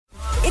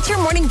It's your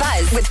morning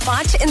buzz with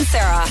Foch and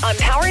Sarah on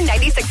Power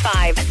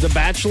 96.5. The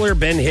Bachelor,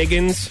 Ben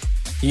Higgins.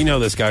 You know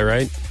this guy,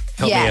 right?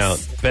 Help me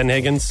out. Ben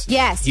Higgins?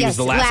 Yes. He was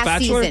the last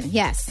Bachelor? Season,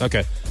 yes.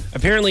 Okay.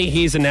 Apparently,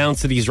 he's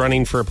announced that he's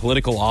running for a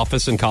political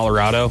office in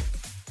Colorado.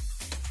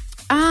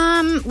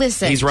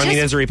 Listen. He's running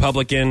as a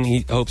Republican.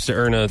 He hopes to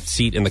earn a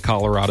seat in the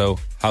Colorado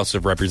House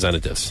of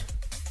Representatives.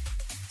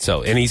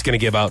 So, and he's going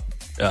to give out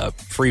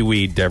free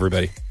weed to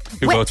everybody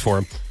who votes for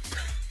him.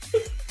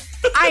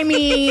 I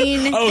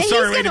mean, oh,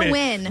 sorry, he's wait a going to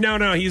minute. win.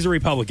 No, he's a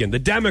Republican. The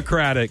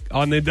Democratic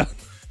on the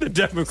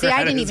Democratic. See,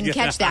 I didn't even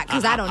catch that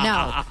because I don't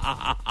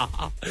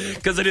know.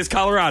 Because it is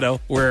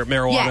Colorado where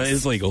marijuana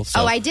is legal.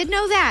 So. Oh, I did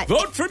know that.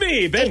 Vote for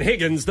me, Ben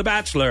Higgins, the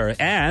Bachelor.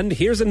 And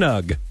here's a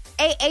nug.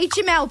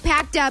 HML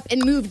packed up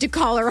and moved to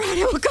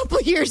Colorado a couple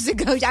years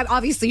ago.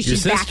 Obviously,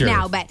 she's back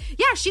now, but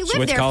yeah, she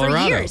lived there for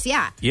years.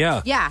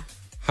 Yeah.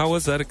 How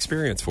was that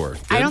experience for her?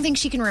 Good? I don't think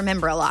she can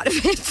remember a lot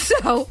of it.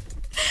 So,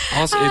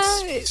 also,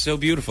 it's so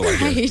beautiful.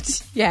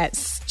 Right?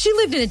 Yes, she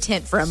lived in a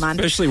tent for a month,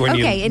 especially when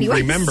you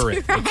remember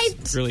it. Right?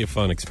 It's really a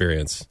fun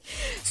experience.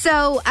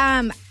 So,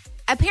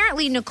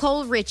 apparently,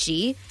 Nicole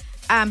Richie,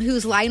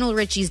 who's Lionel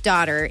Richie's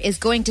daughter, is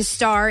going to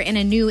star in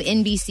a new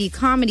NBC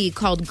comedy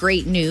called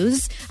Great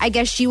News. I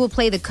guess she will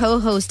play the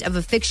co-host of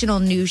a fictional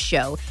news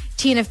show.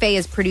 Tina Fey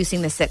is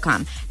producing the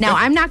sitcom. Now,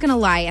 I'm not going to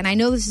lie, and I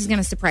know this is going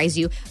to surprise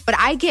you, but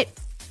I get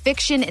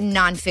fiction and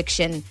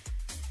nonfiction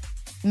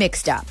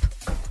mixed up.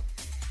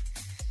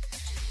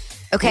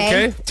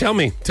 Okay? Tell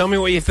me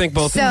what you think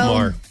both of them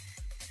are.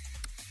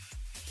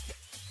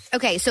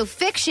 Okay, so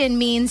fiction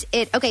means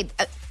it... Okay,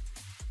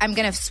 I'm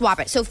going to swap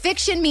it. So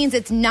fiction means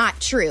it's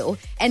not true,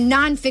 and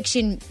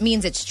nonfiction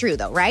means it's true,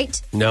 though,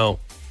 right? No.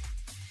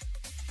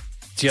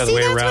 It's the other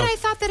way around. That's what I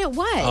thought that it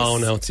was. Oh,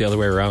 no, it's the other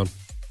way around.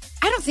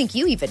 I don't think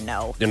you even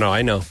know. No,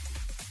 I know.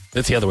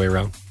 It's the other way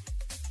around.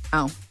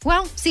 Oh.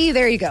 Well, see,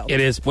 there you go.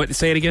 It is. What?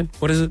 Say it again.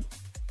 What is it?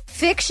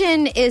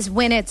 Fiction is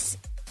when it's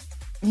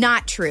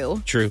not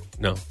true. True.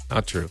 No,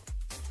 not true.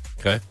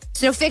 Okay.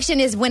 So fiction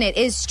is when it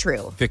is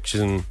true.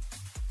 Fiction.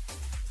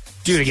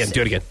 Do it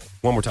again.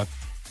 One more time.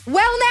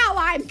 Well, now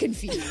I'm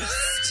confused.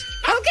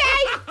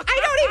 Okay? I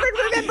don't even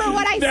remember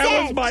what I said.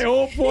 That was my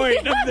whole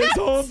point of this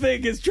whole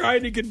thing, is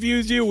trying to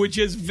confuse you, which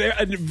is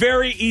a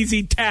very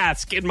easy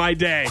task in my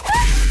day.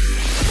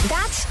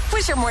 That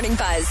was your morning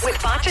buzz with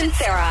Foch and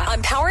Sarah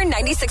on Power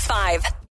 96.5.